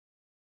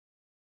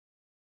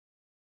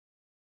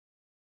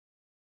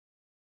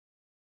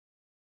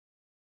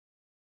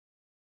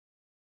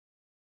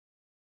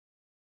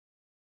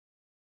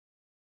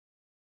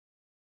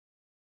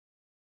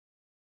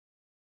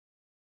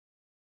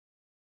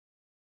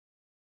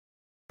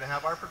We're going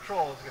to have our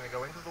patrols going to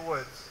go into the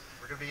woods.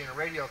 We're going to be in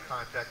radio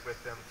contact with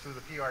them through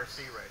the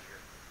PRC right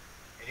here.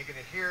 And you're going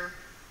to hear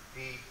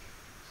the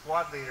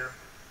squad leader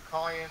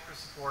calling in for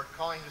support,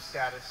 calling the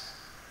status,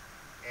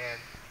 and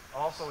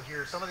also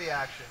hear some of the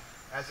action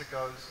as it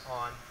goes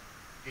on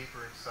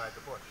deeper inside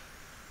the bush.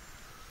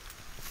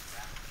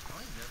 I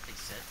don't even know if they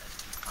said that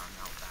you found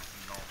out back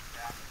in Gulf.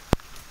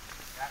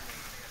 That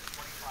means they have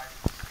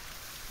 25%.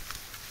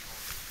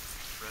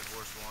 Red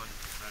Horse 1,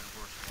 Red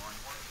Horse 1,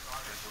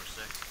 Red Horse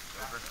 6,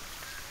 over.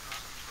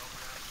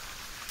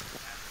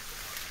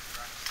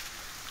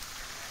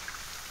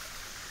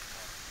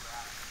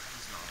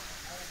 He's not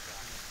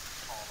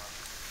on.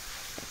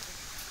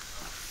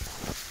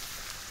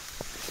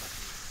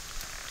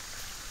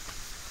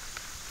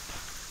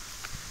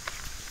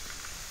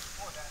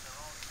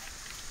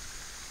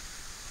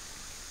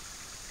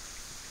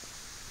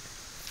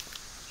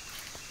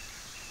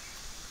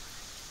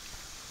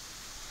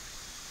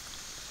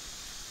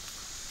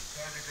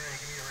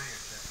 Give me a radio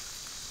check.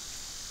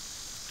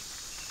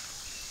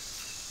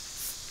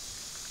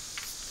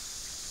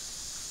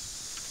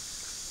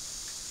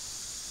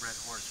 Red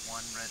Horse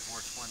 1, Red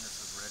Horse 1, this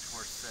is Red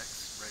Horse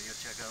 6, radio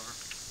check over.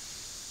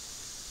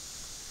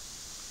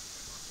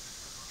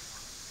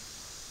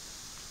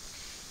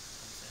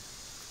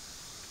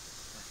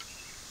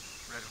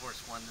 Red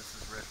Horse 1, this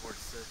is Red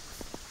Horse 6,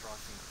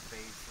 crossing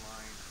phase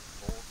line,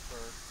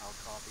 Boldburg, I'll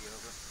copy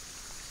over.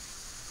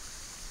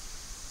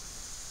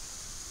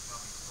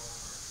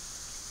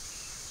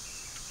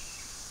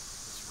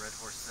 This is Red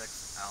Horse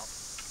 6, out.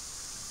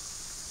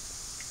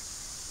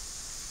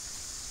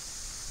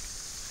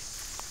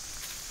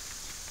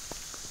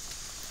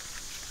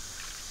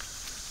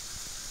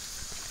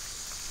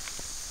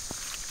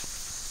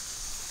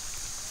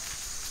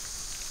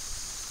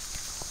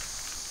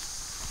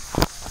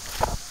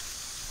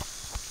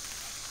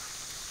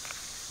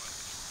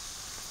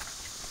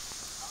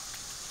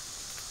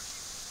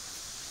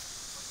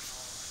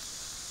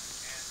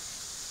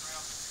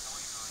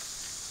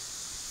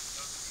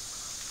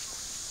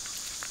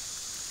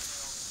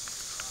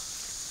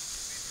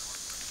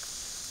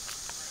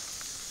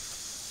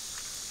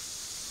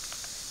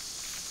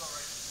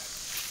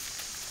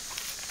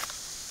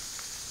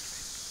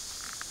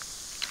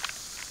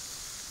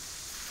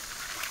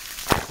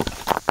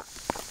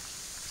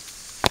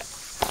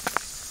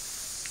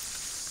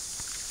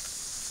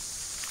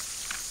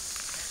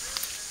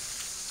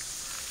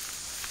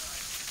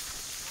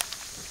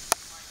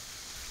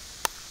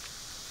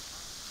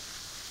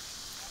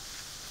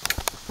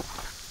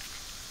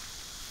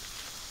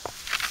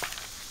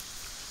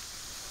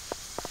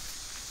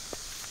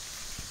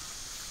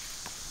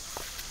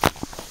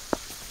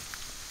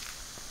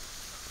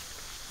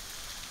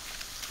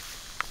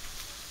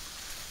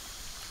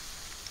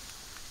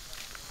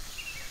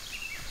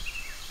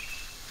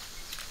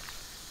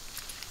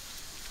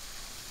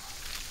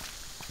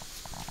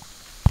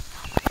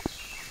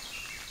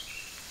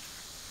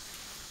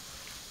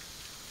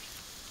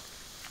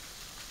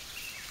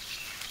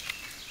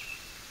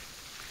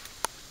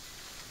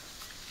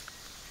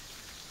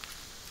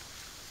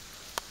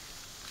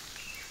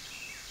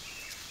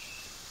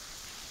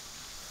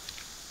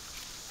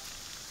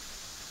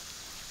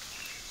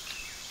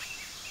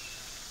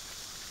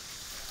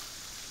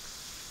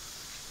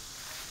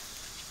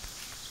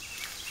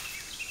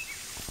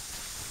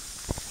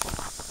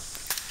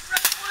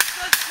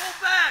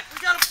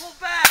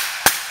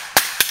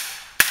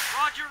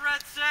 Roger,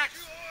 Red 6.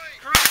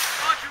 Correct.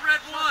 Roger,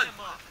 Red 1.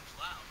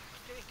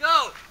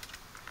 Go.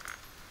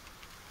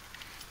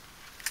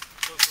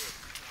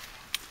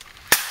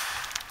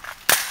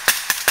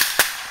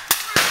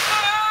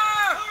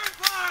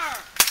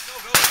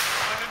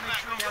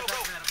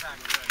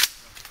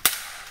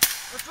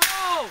 Let's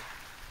roll.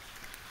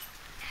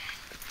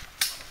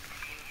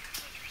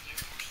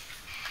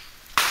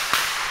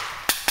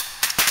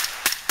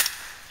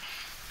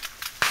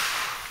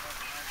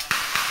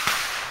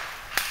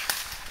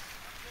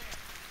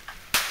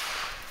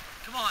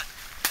 Come on.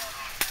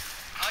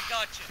 I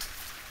got you.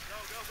 Go.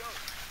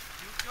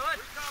 You good?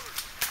 Recover.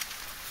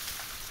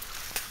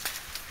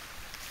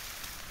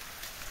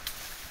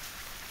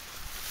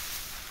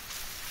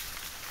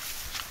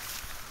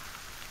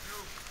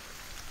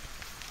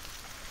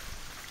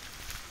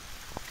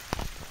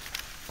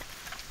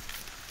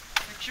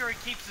 Make sure he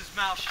keeps his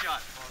mouth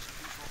shut.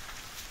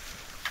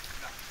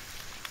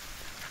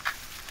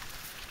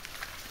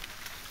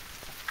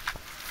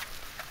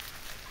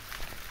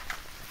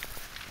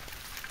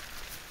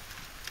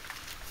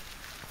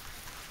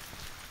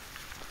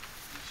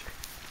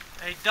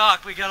 Hey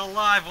Doc, we got a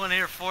live one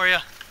here for you.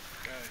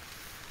 Okay.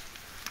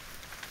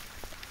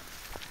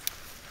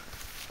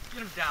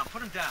 Get him down,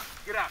 put him down.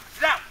 Get out.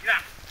 Get out. Get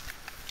out.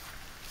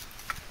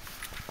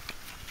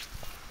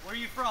 Where are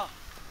you from?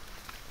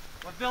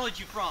 What village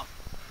you from?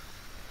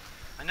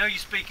 I know you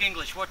speak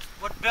English. What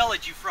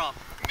village you from?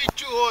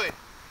 Michoy.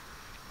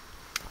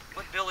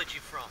 What village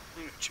you from?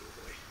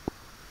 Michoy.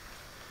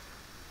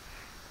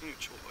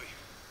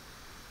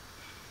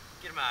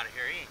 Get him out of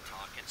here. He ain't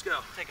talking. Let's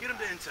go. Take Get him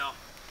to intel.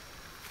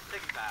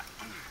 Take him back.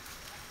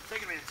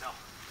 Take him in, Intel.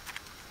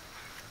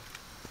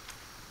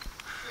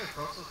 Okay,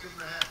 folks, let's give him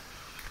a hand.